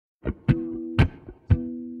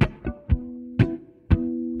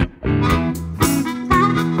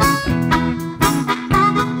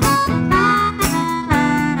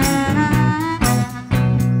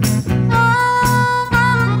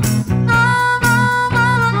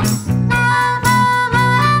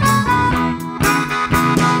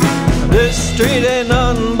this street ain't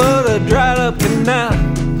nothing but a dried up canal.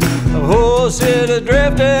 The whole city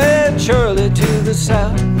drifted surely to the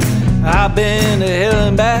south. I've been to hell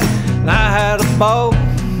and back, and I had a ball.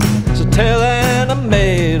 So tell Anna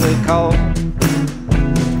Mae to call.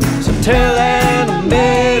 So tell Anna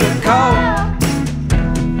Mae to call.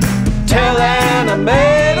 Tell Anna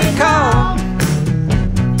Mae to call.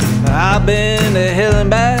 I've been to hell and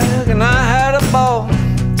back, and I had a ball.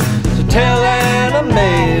 So tell Anna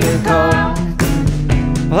Mae to call.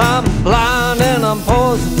 Well, I'm blind and I'm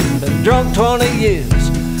poisoned, been drunk 20 years.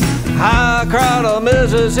 I cried a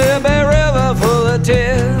Mississippi River full of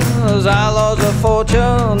tears. I lost a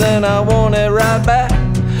fortune, then I won it right back.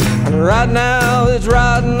 And right now it's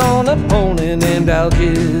riding on a pony named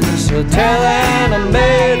Algiers. So tell Anna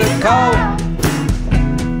Mae to call.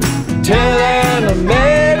 Tell Anna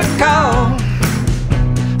Mae to call.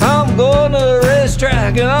 I'm going to the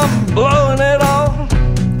racetrack and I'm blowing it off.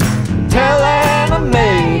 Tell Anna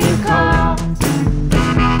Mae to call.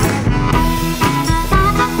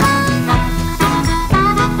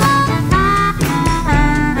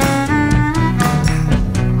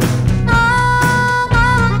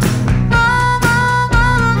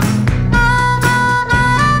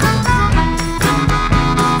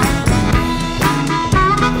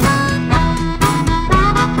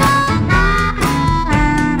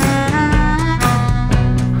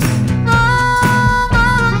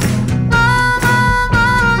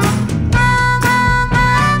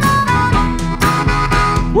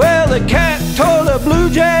 The cat told the blue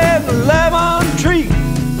jay and the lemon tree,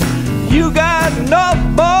 you got enough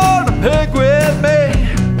ball to pick with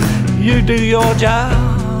me. You do your job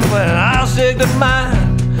and I'll stick to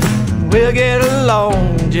mine. We'll get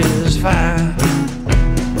along just fine.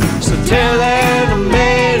 So tell Anna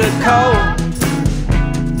Mae to call.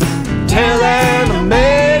 Tell Anna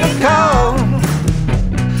Mae to call.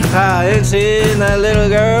 I ain't seen that little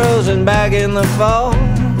girl since back in the fall.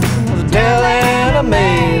 Tell Anna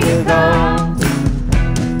Mae to call.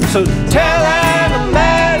 So tell Anna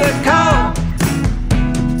Mae to call.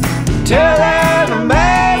 Tell Anna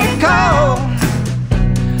Mae to call.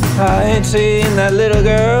 I ain't seen that little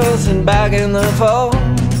girl since back in the fall.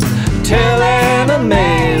 Tell Anna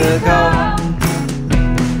Mae to call.